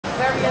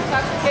very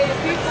intoxicated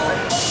people.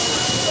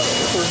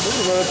 For me,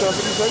 by the time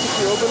these things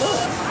you open up.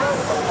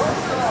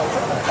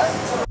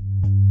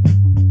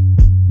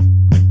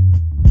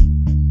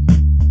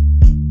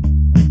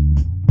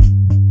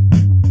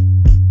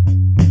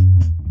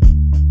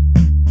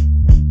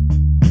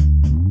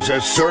 It's a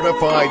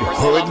certified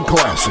hood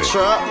classic.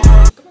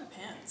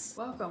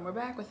 Welcome, we're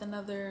back with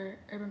another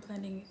urban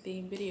planning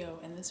themed video.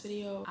 In this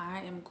video, I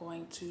am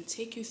going to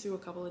take you through a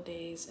couple of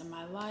days in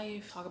my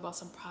life, talk about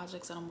some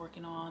projects that I'm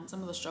working on,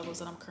 some of the struggles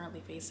that I'm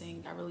currently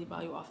facing. I really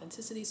value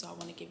authenticity, so I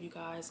want to give you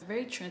guys a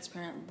very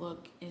transparent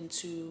look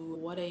into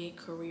what a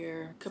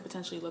career could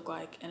potentially look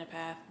like in a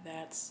path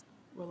that's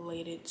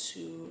related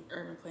to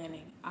urban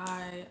planning.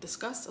 I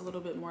discussed a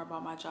little bit more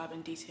about my job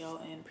in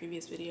detail in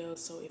previous videos,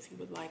 so if you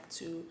would like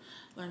to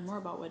learn more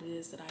about what it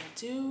is that I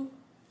do,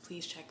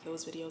 please check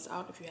those videos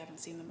out if you haven't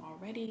seen them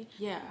already.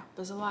 Yeah,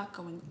 there's a lot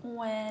going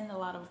on, a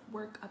lot of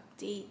work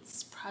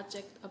updates,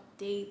 project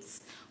updates,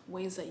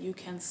 ways that you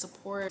can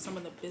support some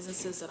of the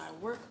businesses that I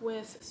work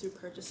with through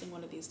purchasing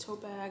one of these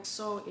tote bags.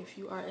 So if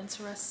you are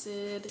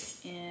interested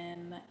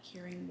in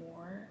hearing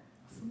more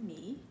from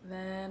me,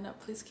 then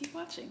please keep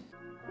watching.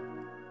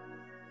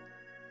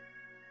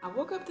 I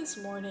woke up this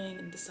morning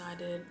and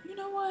decided, you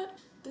know what?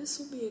 This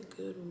will be a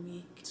good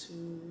week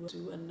to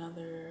do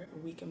another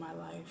week in my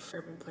life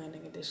urban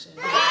planning edition.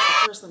 Okay,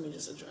 so first let me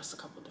just address a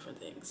couple different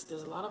things.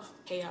 There's a lot of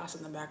chaos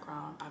in the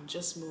background. I've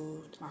just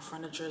moved. My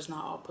furniture is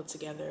not all put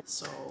together.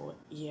 So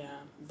yeah,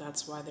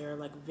 that's why there are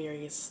like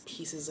various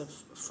pieces of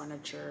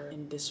furniture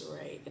in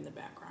disarray in the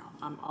background.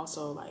 I'm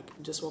also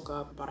just woke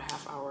up about a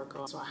half hour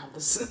ago, so I have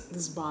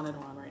this bonnet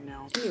on right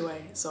now.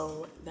 Anyway,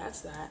 so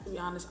that's that. To be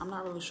honest, I'm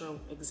not really sure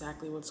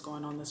exactly what's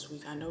going on this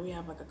week. I know we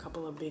have a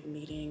couple of big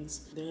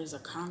meetings. There's a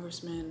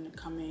congressman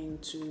coming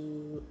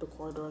to the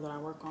corridor that I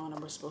work on, and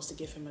we're supposed to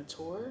give him a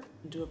tour,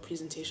 do a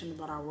presentation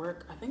about our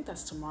work. I think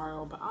that's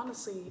tomorrow, but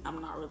honestly,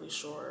 I'm not really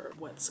sure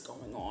what's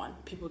going on.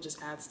 People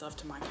just add stuff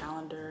to my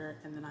calendar,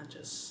 and then I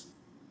just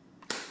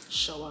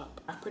show up.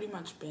 I've pretty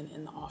much been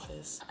in the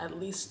office at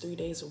least 3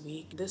 days a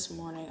week. This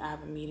morning I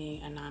have a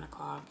meeting at 9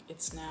 o'clock.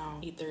 It's now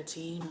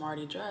 8:13. I'm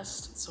already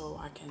dressed so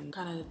I can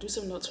kind of do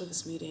some notes for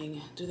this meeting,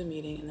 do the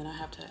meeting, and then I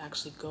have to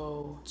actually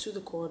go to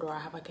the corridor. I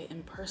have an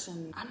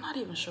in-person, I'm not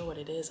even sure what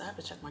it is. I have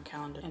to check my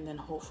calendar, and then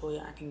hopefully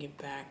I can get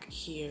back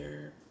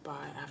here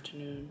by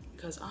afternoon,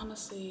 because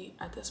honestly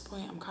at this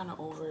point I'm kind of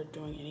over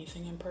doing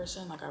anything in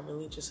person. I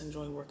really just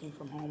enjoy working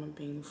from home and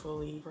being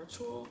fully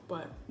virtual,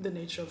 but the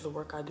nature of the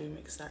work I do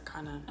makes that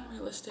kind of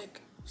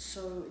unrealistic.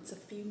 So it's a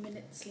few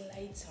minutes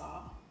later.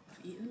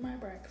 I've eaten my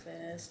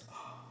breakfast.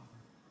 Oh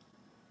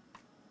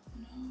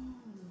no.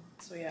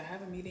 So yeah, I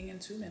have a meeting in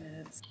 2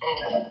 minutes.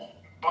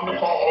 I'm gonna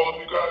call all of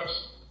you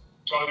guys,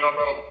 telling y'all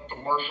about the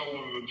marshal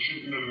and the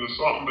shooting and the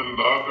something and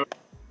the other.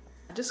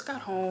 I just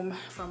got home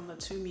from the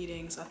 2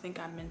 meetings. I think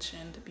I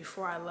mentioned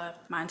before I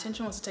left, my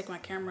intention was to take my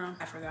camera.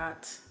 I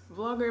forgot.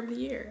 Vlogger of the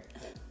year.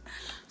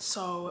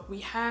 So we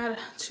had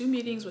 2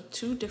 meetings with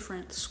 2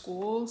 different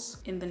schools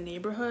in the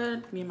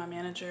neighborhood, me and my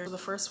manager. So the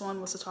first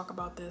one was to talk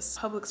about this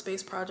public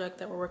space project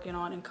that we're working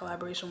on in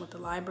collaboration with the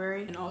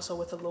library and also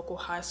with the local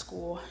high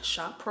school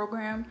shop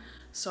program.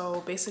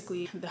 So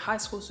basically the high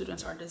school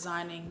students are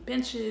designing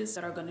benches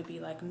that are going to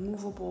be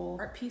movable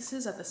art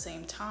pieces. At the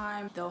same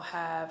time, they'll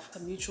have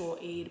some mutual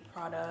aid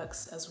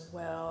products as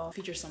well,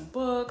 feature some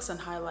books and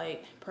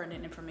highlight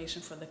pertinent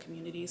information for the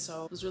community.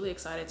 So I was really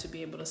excited to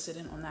be able to sit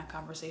in on that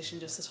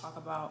conversation just to talk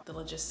about the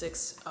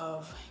logistics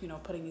of,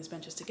 putting these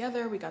benches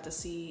together. We got to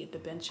see the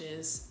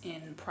benches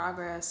in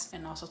progress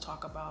and also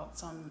talk about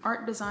some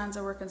art designs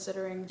that we're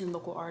considering and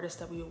local artists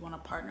that we would want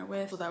to partner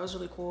with. So that was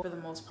really cool. For the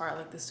most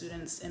part, the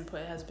students'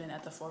 input has been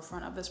at the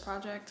forefront of this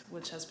project,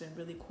 which has been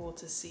really cool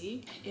to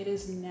see. It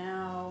is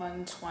now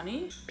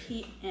 1:20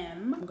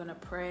 p.m. I'm gonna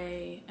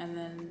pray and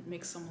then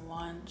make some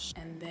lunch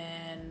and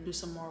then do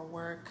some more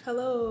work.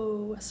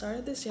 Hello, I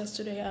started this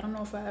yesterday. I don't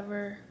know if I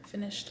ever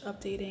finished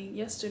updating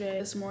yesterday.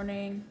 This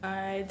morning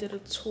I did a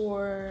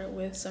tour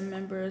with some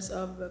members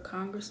of the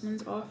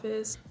congressman's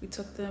office. We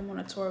took them on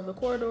a tour of the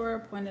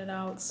corridor, pointed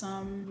out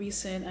some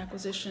recent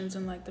acquisitions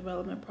and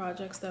development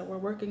projects that we're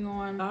working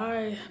on.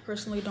 I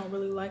personally don't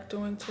really like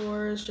doing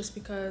tours just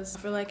because I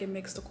feel like it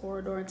makes the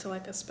corridor into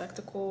a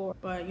spectacle,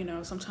 but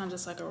sometimes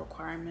it's a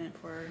requirement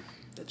for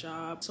the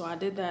job. So I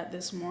did that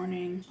this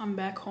morning. I'm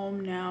back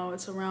home now.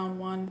 It's around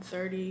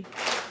 1:30.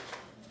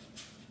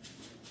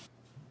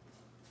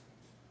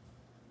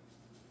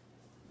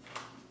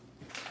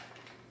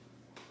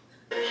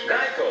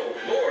 Geico,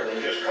 more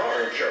than just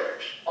car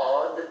insurance.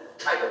 On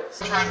titles.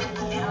 Trying to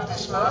handle the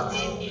smoke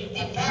is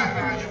very,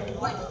 very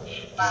important.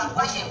 But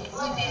what's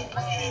important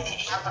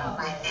is happening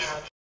right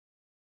now.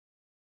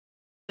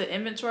 The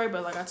inventory,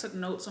 but I took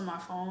notes on my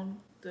phone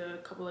the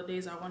couple of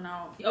days I went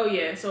out. Oh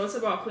yeah, so it's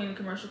about cleaning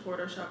commercial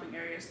corridor shopping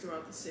areas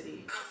throughout the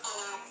city.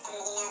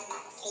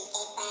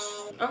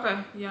 Okay,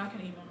 yeah, I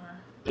can email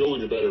her.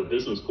 Building a better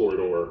business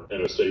corridor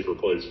and a safer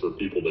place for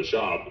people to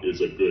shop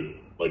is a good,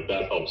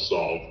 that helps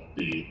solve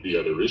the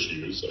other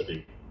issues. I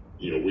think,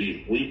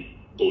 we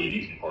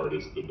believe art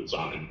is the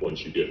design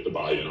once you get the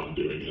buy-in on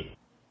doing it.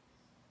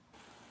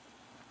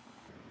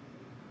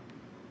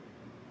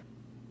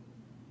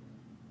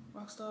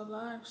 Rockstar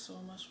Live, so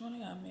much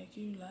money, I make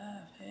you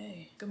laugh.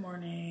 Hey, good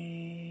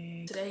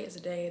morning. Today is a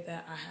day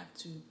that I have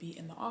to be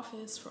in the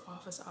office for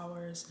office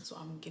hours, so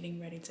I'm getting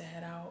ready to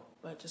head out,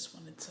 but just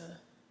wanted to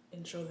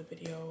intro the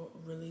video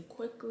really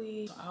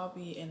quickly. So I'll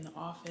be in the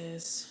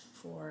office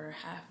for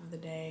half of the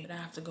day, but I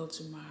have to go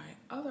to my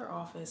other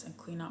office and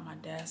clean out my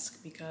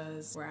desk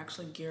because we're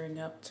actually gearing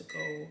up to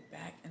go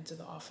back into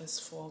the office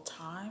full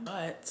time,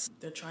 but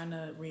they're trying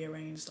to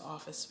rearrange the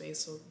office space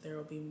so there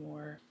will be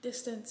more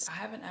distance. I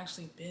haven't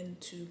actually been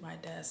to my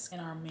desk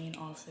in our main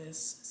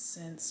office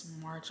since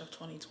March of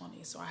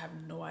 2020, so I have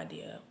no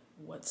idea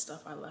what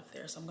stuff I left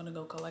there. So I'm gonna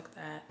go collect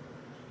that.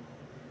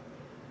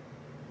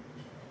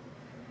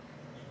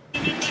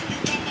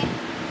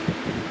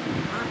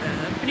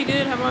 Pretty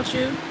good, how about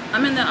you?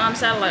 I'm in the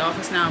satellite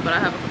office now, but I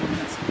have a couple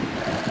minutes.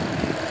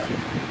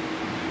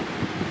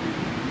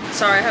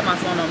 Sorry, I have my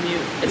phone on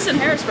mute. It's in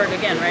Harrisburg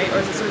again, right? Or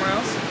is it somewhere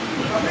else?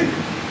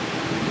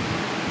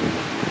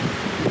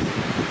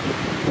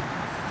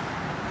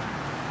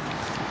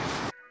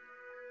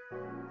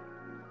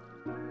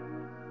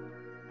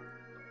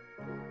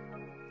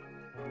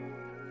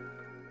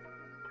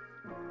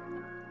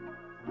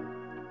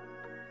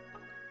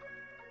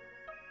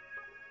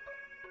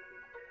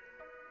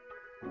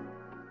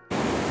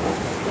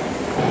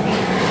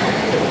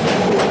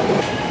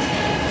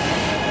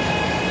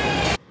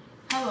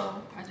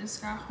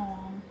 Got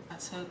home, I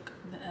took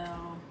the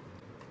L.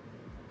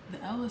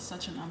 The L is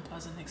such an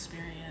unpleasant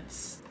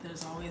experience.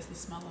 There's always the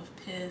smell of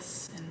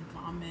piss and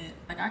vomit.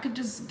 Like I could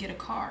just get a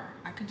car.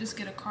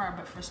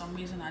 But for some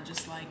reason I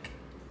just like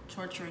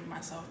torturing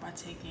myself by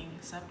taking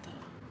SEPTA.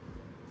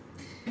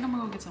 I think I'm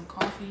gonna go get some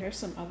coffee. Here's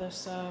some other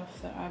stuff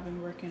that I've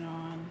been working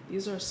on.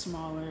 These are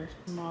smaller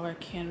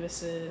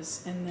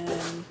canvases. And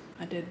then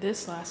I did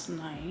this last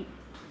night.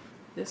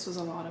 This was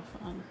a lot of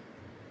fun.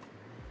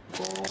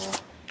 Goal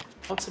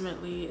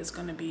ultimately is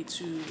going to be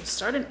to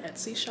start an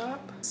Etsy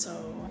shop,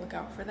 so look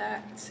out for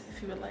that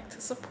if you would like to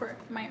support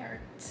my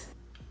art.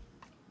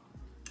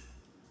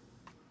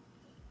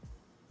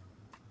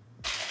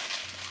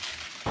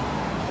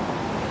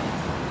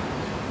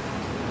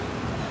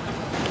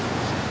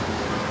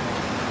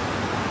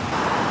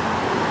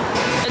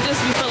 It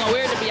just be feeling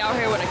weird to be out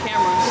here with a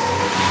camera.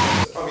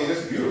 I mean,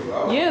 it's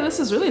beautiful. Yeah, this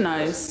is really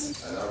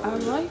nice. I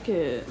like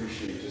it.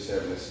 Appreciate just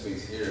having this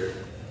space here.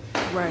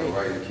 Right.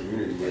 Right in the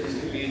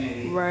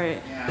community.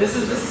 Right. Yeah. This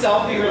is the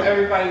selfie where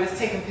everybody was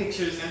taking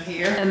pictures in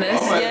here. And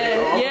this,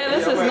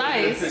 this is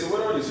nice. So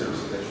what are these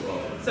services that you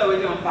offer? So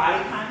we're doing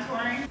body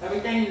contouring,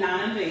 everything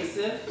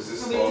non-invasive. Is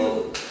this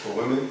all for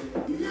women?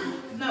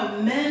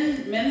 No,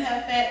 men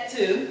have fat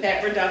too.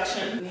 Fat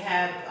reduction. We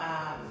have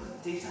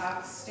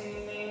detox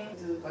steaming.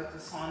 Do like the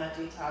sauna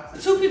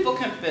detox. 2 people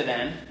can fit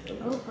in.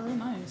 Oh, very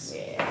nice.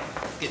 Yeah.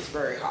 It's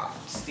very hot.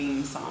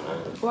 Steam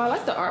sauna. Well, I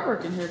like the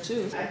artwork in here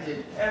too. I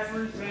did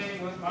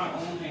everything with my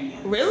own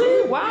hands.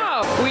 Really?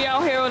 Wow. We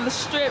out here on the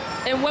strip.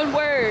 In one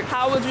word,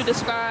 how would you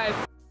describe?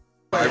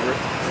 Vibrant.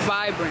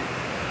 Vibrant.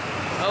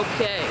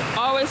 Okay.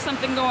 Always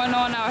something going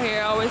on out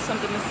here. Always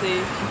something to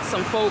see.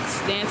 Some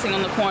folks dancing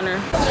on the corner.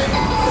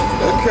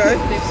 Okay.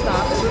 They've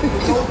stopped.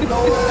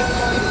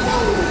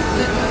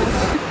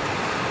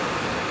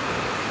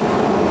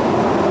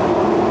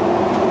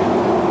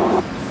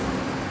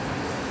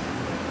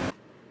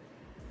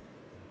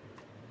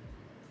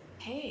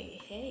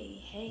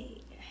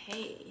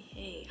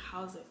 Hey,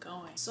 how's it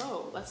going?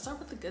 So let's start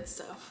with the good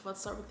stuff.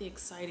 Let's start with the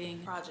exciting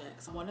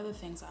projects. One of the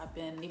things I've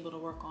been able to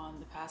work on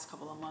the past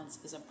couple of months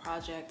is a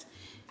project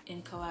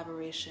in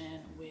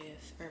collaboration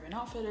with Urban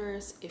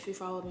Outfitters. If you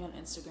follow me on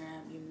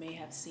Instagram, you may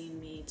have seen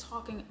me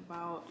talking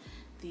about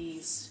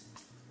these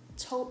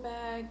tote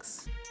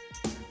bags.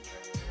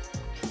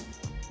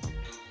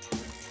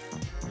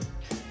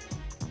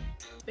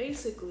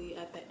 Basically,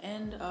 at the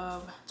end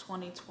of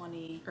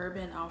 2020,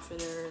 Urban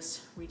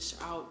Outfitters reached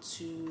out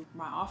to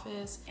my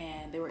office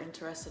and they were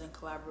interested in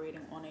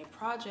collaborating on a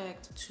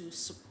project to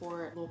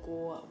support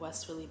local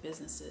West Philly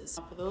businesses.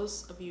 For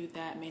those of you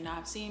that may not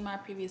have seen my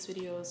previous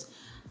videos,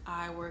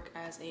 I work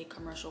as a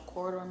commercial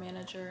corridor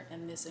manager,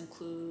 and this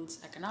includes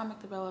economic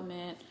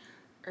development,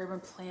 urban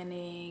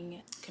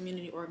planning,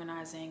 community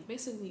organizing,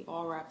 basically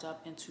all wrapped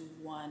up into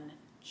one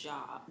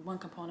job. One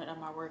component of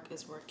my work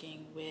is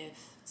working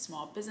with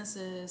small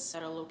businesses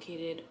that are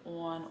located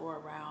on or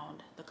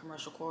around the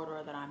commercial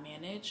corridor that I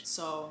manage.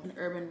 So when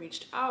Urban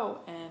reached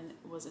out and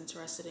was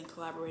interested in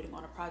collaborating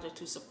on a project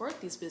to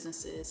support these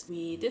businesses,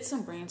 we did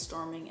some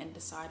brainstorming and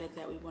decided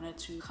that we wanted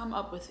to come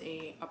up with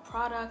a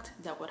product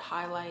that would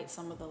highlight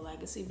some of the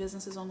legacy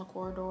businesses on the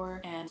corridor.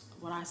 And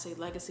when I say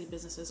legacy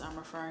businesses, I'm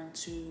referring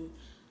to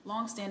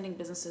long-standing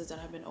businesses that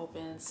have been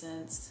open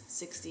since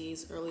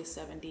 60s, early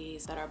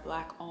 70s, that are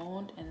Black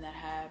owned and that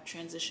have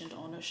transitioned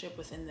ownership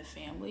within the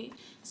family.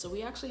 So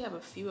we actually have a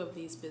few of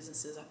these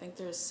businesses. I think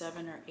there's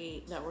 7 or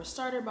 8 that were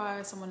started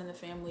by someone in the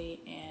family,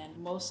 and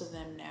most of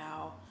them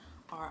now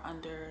are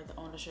under the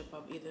ownership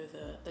of either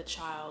the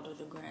child or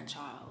the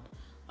grandchild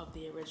of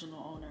the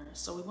original owner.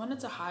 So we wanted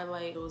to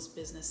highlight those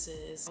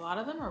businesses. A lot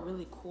of them are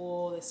really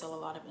cool. They sell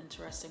a lot of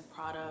interesting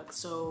products.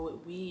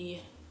 So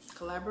we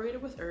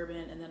collaborated with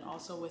Urban and then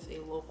also with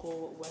a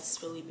local West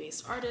Philly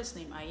based artist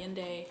named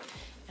Allende.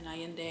 And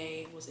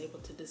Allende was able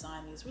to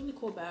design these really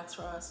cool bags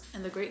for us.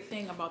 And the great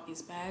thing about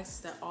these bags is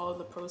that all of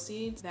the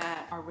proceeds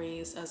that are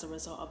raised as a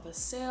result of the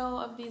sale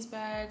of these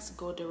bags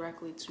go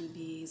directly to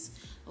these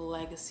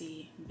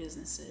legacy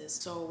businesses.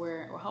 So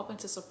we're helping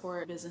to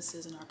support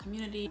businesses in our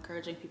community,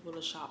 encouraging people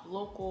to shop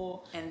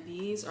local. And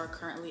these are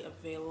currently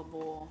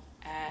available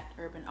at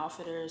Urban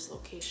Outfitters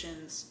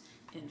locations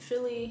in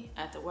Philly,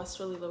 at the West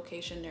Philly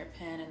location near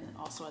Penn, and then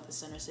also at the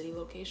Center City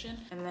location,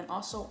 and then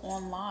also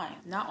online,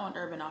 not on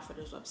Urban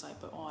Outfitters website,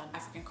 but on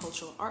African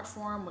Cultural Art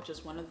Forum, which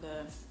is one of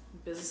the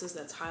businesses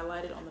that's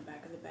highlighted on the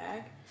back of the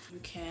bag. You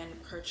can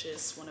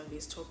purchase one of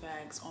these tote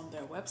bags on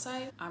their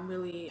website. I'm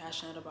really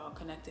passionate about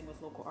connecting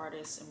with local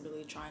artists and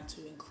really trying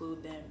to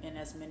include them in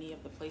as many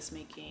of the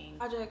placemaking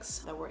projects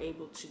that we're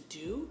able to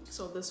do.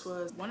 So this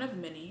was one of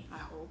many, I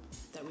hope,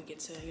 that we get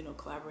to,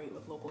 collaborate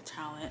with local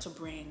talent to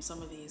bring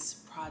some of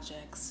these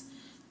projects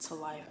to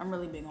life. I'm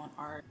really big on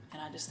art,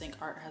 and I just think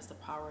art has the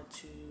power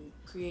to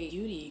create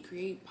beauty,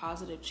 create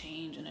positive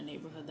change in a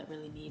neighborhood that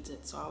really needs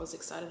it. So I was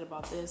excited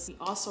about this. We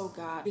also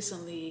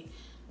recently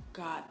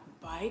got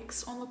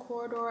bikes on the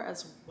corridor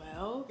as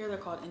well. Here they're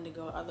called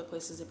Indigo. Other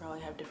places they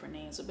probably have different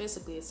names. So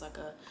basically it's like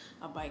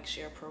a bike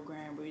share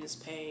program where you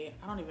just pay,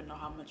 I don't even know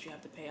how much you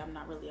have to pay. I'm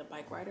not really a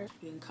bike rider.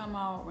 You can come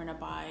out, rent a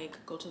bike,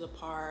 go to the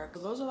park.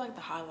 Those are like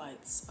the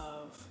highlights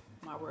of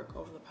my work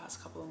over the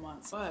past couple of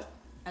months. But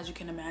as you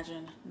can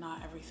imagine,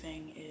 not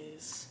everything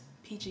is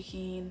peachy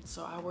keen.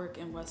 So I work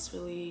in West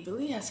Philly.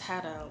 Philly has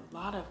had a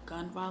lot of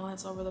gun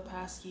violence over the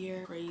past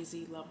year.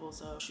 Crazy levels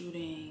of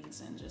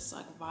shootings and just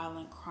like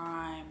violent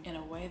crime in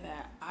a way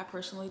that I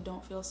personally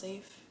don't feel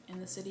safe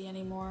in the city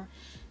anymore,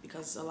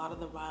 because a lot of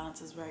the violence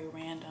is very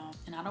random.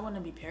 And I don't want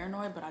to be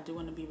paranoid, but I do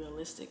want to be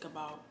realistic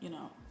about,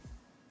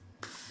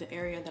 the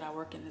area that I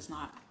work in is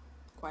not,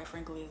 quite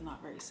frankly, is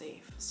not very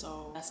safe.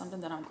 So that's something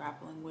that I'm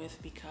grappling with,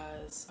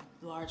 because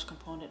a large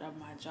component of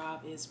my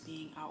job is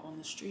being out on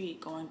the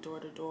street, going door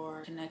to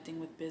door, connecting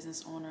with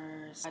business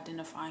owners,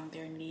 identifying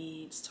their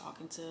needs,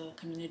 talking to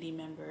community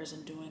members,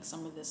 and doing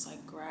some of this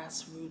like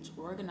grassroots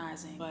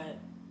organizing. But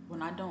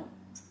when I don't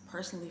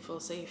personally feel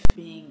safe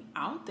being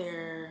out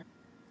there,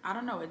 I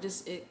don't know,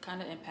 it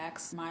kind of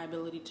impacts my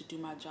ability to do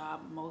my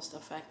job most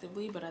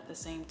effectively. But at the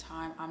same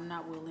time, I'm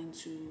not willing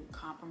to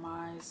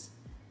compromise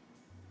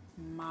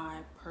my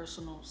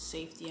personal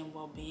safety and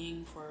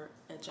well-being for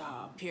a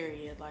job,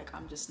 period. Like,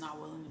 I'm just not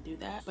willing to do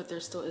that. But there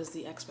still is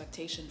the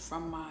expectation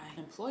from my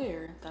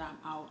employer that I'm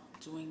out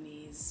doing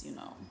these,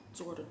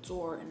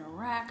 door-to-door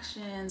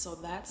interactions. So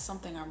that's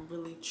something I'm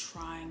really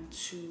trying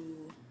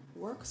to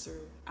work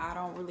through. I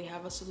don't really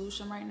have a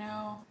solution right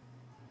now.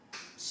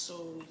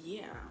 So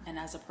yeah, and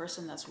as a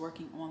person that's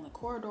working on the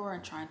corridor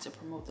and trying to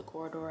promote the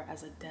corridor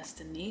as a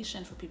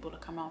destination for people to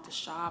come out to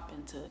shop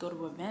and to go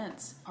to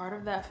events, part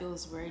of that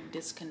feels very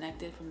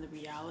disconnected from the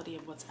reality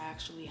of what's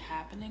actually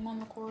happening on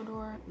the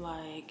corridor.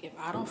 Like, if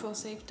I don't feel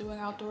safe doing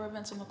outdoor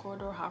events on the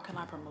corridor, how can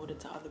I promote it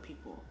to other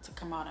people to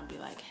come out and be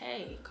like,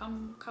 hey,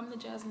 come to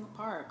Jazz in the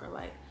Park, or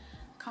like,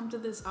 come to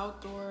this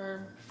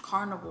outdoor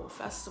carnival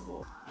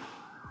festival.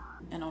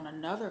 And on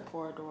another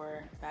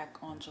corridor, back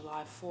on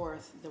July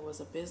 4th, there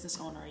was a business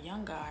owner, a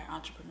young guy,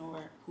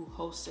 entrepreneur, who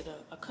hosted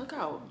a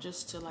cookout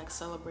just to like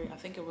celebrate. I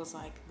think it was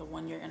like the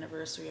 1-year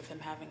anniversary of him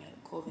having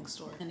a clothing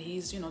store. And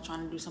he's,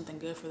 trying to do something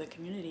good for the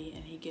community,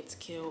 and he gets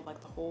killed.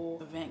 Like, the whole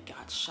event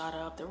got shot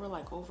up. There were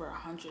like over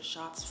 100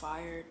 shots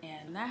fired.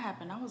 And when that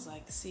happened, I was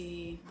like,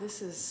 see,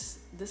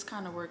 this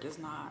kind of work it's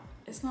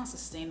not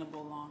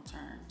sustainable long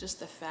term. Just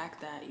the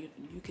fact that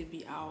you could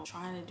be out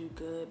trying to do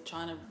good,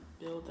 trying to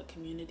build a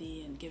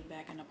community and give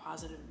back in a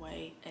positive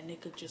way, and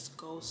it could just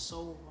go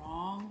so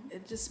wrong.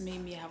 It just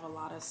made me have a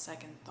lot of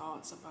second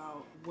thoughts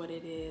about what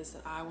it is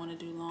that I want to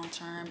do long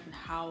term and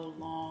how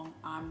long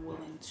I'm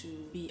willing to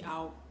be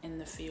out in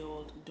the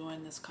field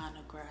doing this kind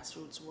of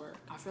grassroots work.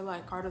 I feel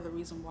like part of the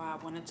reason why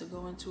I wanted to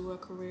go into a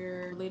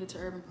career related to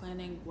urban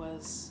planning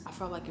was I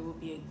felt like it would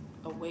be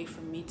a way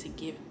for me to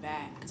give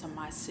back to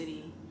my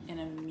city in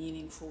a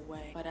meaningful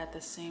way. But at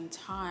the same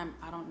time,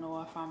 I don't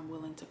know if I'm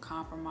willing to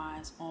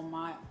compromise on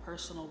my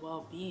personal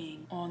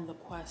well-being on the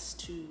quest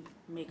to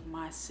make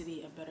my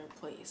city a better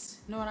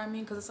place. You know what I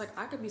mean? Because it's like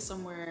I could be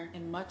somewhere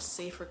in much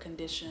safer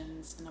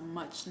conditions, in a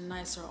much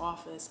nicer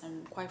office,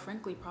 and quite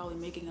frankly probably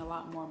making a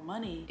lot more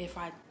money if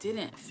I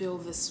didn't feel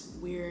this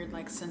weird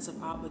like sense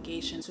of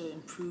obligation to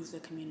improve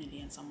the community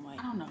in some way.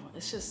 I don't know.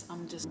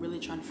 I'm just really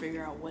trying to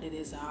figure out what it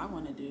is that I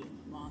want to do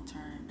long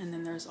term. And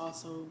then there's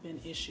also been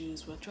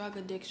issues with drug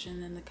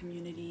addiction in the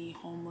community,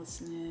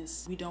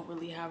 homelessness. We don't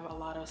really have a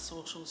lot of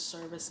social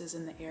services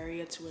in the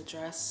area to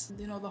address,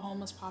 the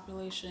homeless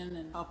population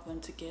and help them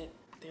to get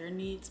their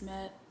needs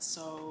met.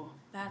 So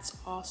that's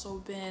also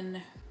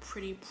been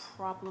pretty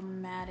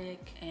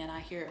problematic, and I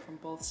hear it from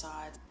both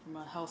sides, from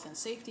a health and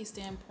safety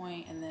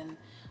standpoint, and then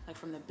like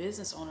from the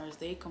business owners.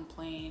 They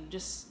complain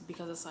just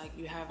because it's like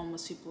you have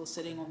homeless people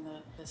sitting on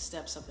the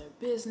steps of their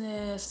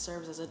business,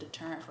 serves as a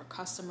deterrent for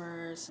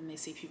customers, and they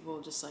see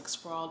people just like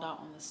sprawled out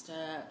on the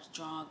steps,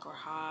 drunk or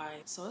high.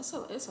 So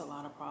it's a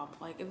lot of problems.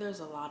 Like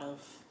there's a lot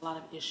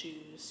of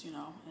issues, you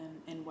know,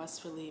 in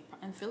West Philly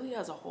and Philly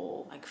as a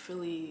whole. Like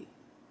Philly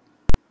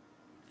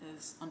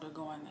is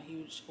undergoing a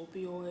huge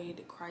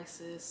opioid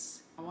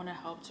crisis. I want to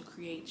help to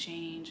create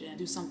change and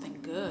do something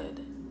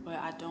good, but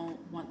I don't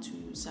want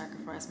to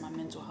sacrifice my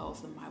mental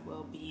health and my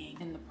well-being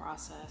in the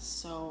process.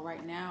 So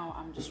right now,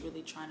 I'm just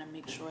really trying to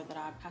make sure that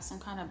I have some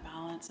kind of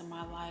balance in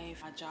my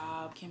life. My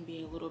job can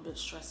be a little bit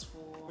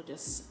stressful, or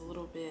just a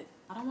little bit,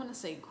 I don't want to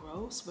say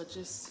gross, but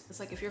just, it's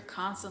like if you're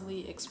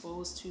constantly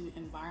exposed to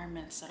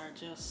environments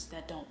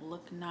that don't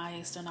look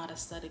nice, they're not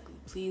aesthetically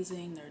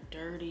pleasing, they're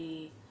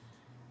dirty.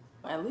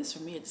 But at least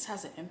for me, it just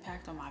has an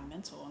impact on my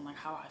mental and like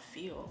how I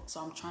feel.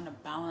 So I'm trying to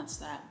balance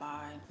that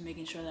by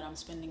making sure that I'm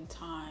spending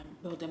time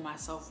building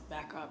myself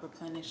back up,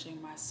 replenishing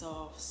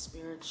myself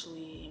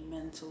spiritually,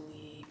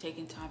 mentally,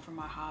 taking time for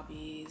my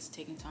hobbies,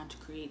 taking time to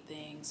create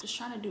things, just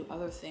trying to do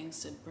other things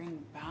to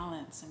bring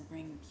balance and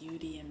bring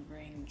beauty and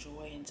bring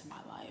joy into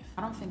my life.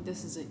 I don't think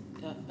this is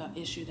an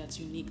issue that's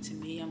unique to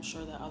me. I'm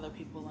sure that other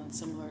people in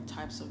similar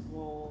types of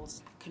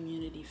roles,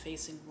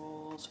 community-facing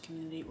roles,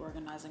 community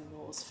organizing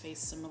roles, face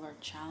similar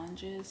challenges.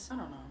 I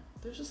don't know.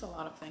 There's just a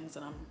lot of things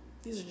that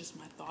these are just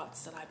my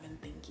thoughts that I've been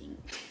thinking.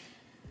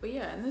 But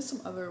yeah, and there's some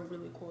other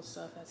really cool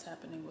stuff that's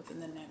happening within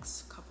the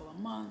next couple of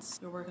months.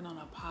 We're working on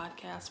a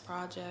podcast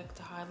project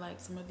to highlight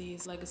some of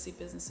these legacy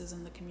businesses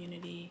in the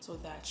community. So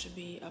that should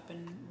be up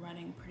and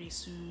running pretty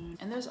soon.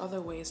 And there's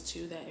other ways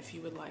too that if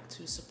you would like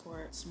to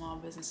support small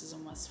businesses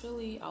in West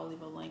Philly, I'll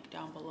leave a link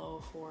down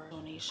below for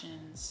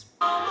donations.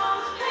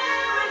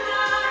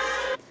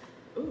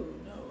 Ooh,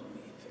 no, let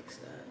me fix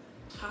that.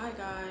 Hi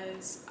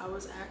guys, I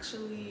was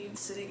actually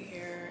sitting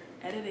here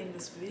editing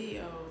this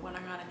video when I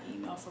got an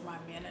email from my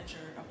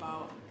manager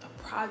about a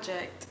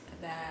project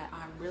that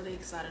I'm really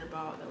excited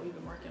about that we've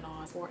been working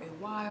on for a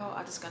while.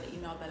 I just got an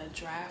email that a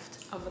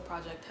draft of the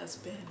project has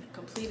been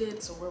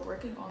completed. So we're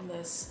working on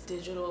this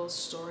digital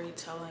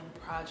storytelling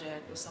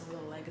project with some of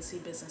the legacy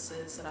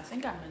businesses that I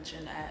think I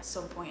mentioned at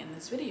some point in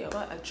this video.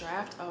 But a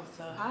draft of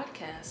the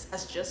podcast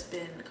has just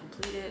been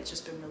completed, it's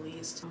just been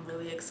released. I'm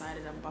really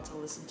excited. I'm about to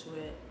listen to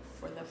it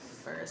for the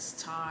first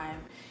time.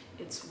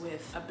 It's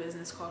with a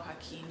business called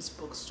Hakeem's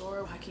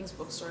Bookstore. Hakeem's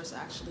Bookstore is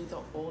actually the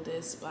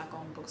oldest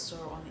Black-owned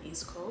bookstore on the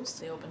East Coast.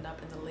 They opened up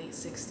in the late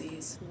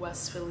 60s,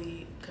 West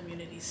Philly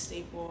community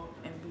staple,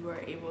 and we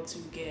were able to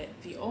get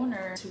the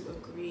owner to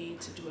agree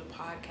to do a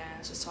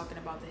podcast just talking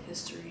about the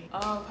history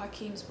of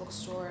Hakeem's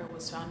Bookstore. It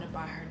was founded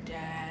by her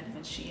dad,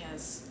 and she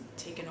has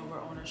taken over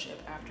ownership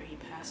after he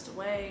passed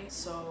away.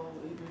 So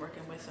we've been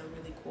working with a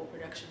really cool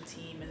production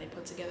team, and they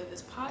put together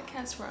this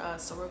podcast for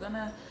us. So we're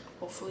gonna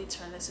hopefully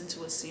turn this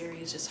into a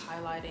series just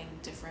highlighting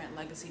different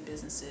legacy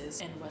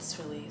businesses in West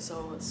Philly.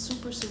 So it's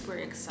super, super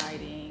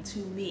exciting to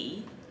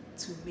me.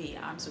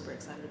 I'm super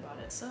excited about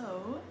it.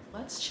 So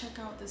let's check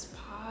out this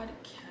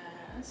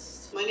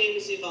podcast. My name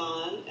is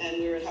Yvonne, and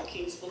we're at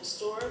Hakeem's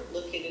Bookstore,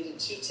 located at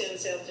 210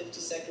 South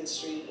 52nd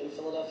Street in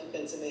Philadelphia,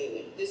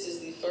 Pennsylvania. This is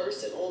the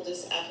first and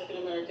oldest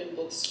African-American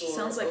bookstore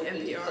Sounds like opened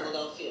in NPR.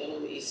 Philadelphia and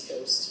on the East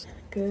Coast.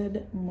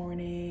 Good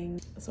morning.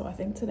 So I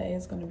think today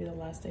is going to be the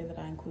last day that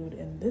I include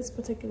in this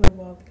particular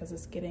vlog because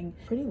it's getting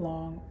pretty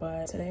long,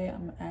 but today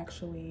I'm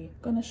actually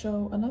going to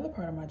show another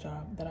part of my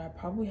job that I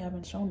probably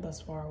haven't shown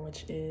thus far,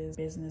 which is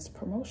business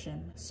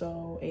promotion.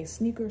 So a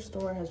sneaker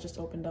store has just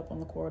opened up on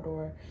the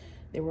corridor.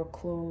 They were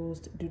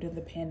closed due to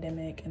the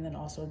pandemic and then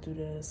also due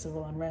to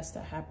civil unrest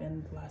that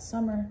happened last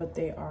summer, but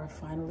they are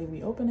finally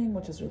reopening,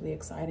 which is really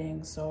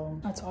exciting.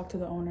 So I talked to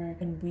the owner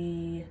and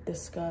we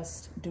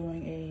discussed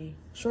doing a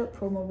short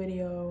promo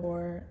video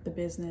for the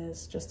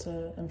business just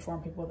to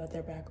inform people that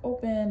they're back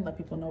open, let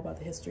people know about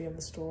the history of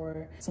the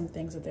store, some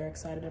things that they're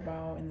excited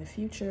about in the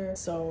future.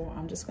 So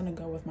I'm just gonna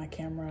go with my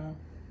camera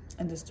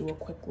and just do a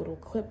quick little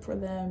clip for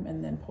them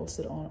and then post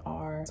it on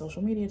our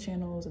social media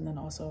channels, and then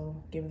also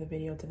give the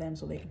video to them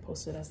so they can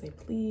post it as they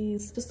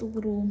please. Just a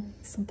little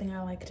something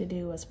I like to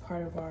do as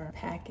part of our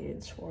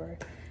package for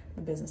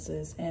the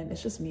businesses. And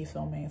it's just me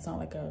filming. It's not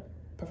like a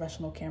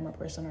professional camera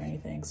person or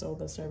anything, so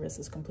the service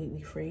is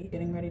completely free.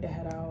 Getting ready to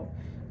head out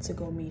to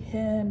go meet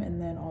him, and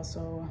then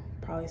also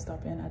probably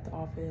stop in at the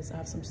office. I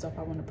have some stuff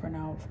I want to print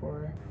out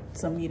for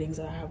some meetings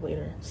that I have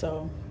later.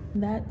 So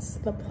that's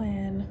the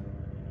plan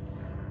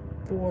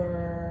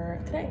for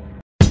today.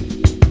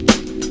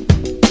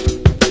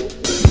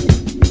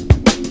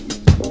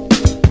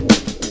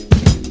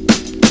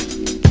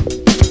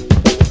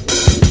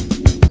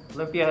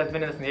 Olympia has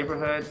been in this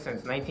neighborhood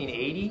since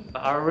 1980.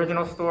 Our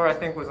original store, I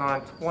think, was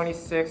on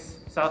 26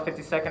 South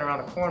 52nd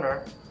around the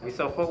corner. We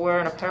sell footwear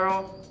and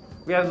apparel.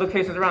 We have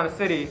locations around the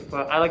city,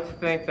 but I like to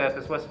think that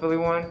this West Philly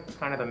one is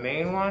kind of the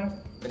main one.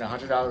 then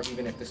 $100,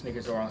 even if the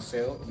sneakers are on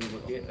sale, you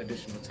will get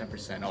additional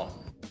 10% off.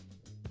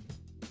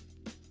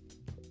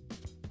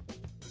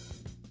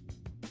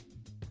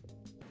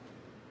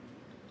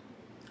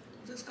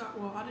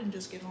 Well, I didn't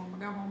just get home. I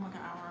got home like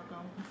an hour ago.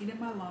 I'm eating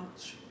my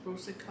lunch,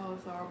 roasted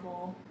cauliflower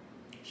bowl.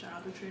 Shout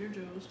out to Trader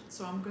Joe's.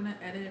 So I'm gonna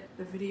edit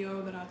the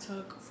video that I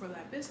took for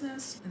that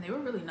business, and they were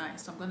really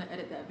nice. So I'm gonna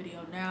edit that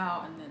video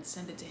now and then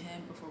send it to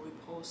him before we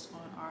post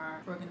on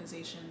our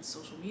organization's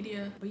social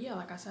media. But yeah,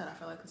 like I said, I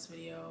feel like this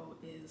video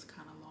is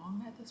kind of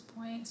long at this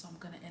point, so I'm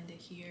gonna end it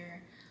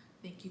here.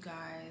 Thank you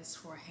guys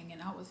for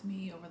hanging out with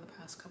me over the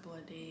past couple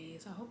of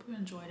days. I hope you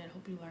enjoyed it. I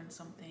hope you learned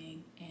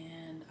something,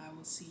 and I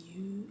will see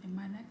you in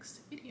my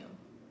next video.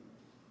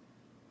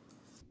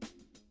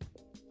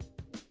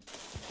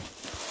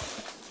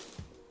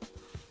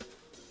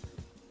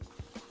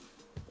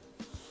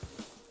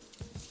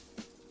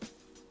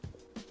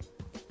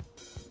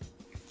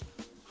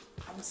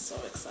 I'm so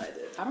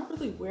excited. I don't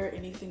really wear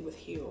anything with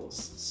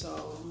heels,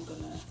 so I'm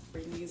gonna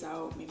bring these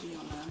out maybe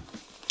on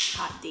a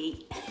hot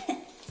date.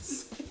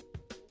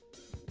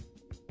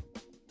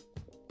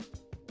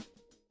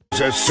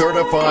 A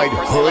certified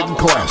hood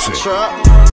classic.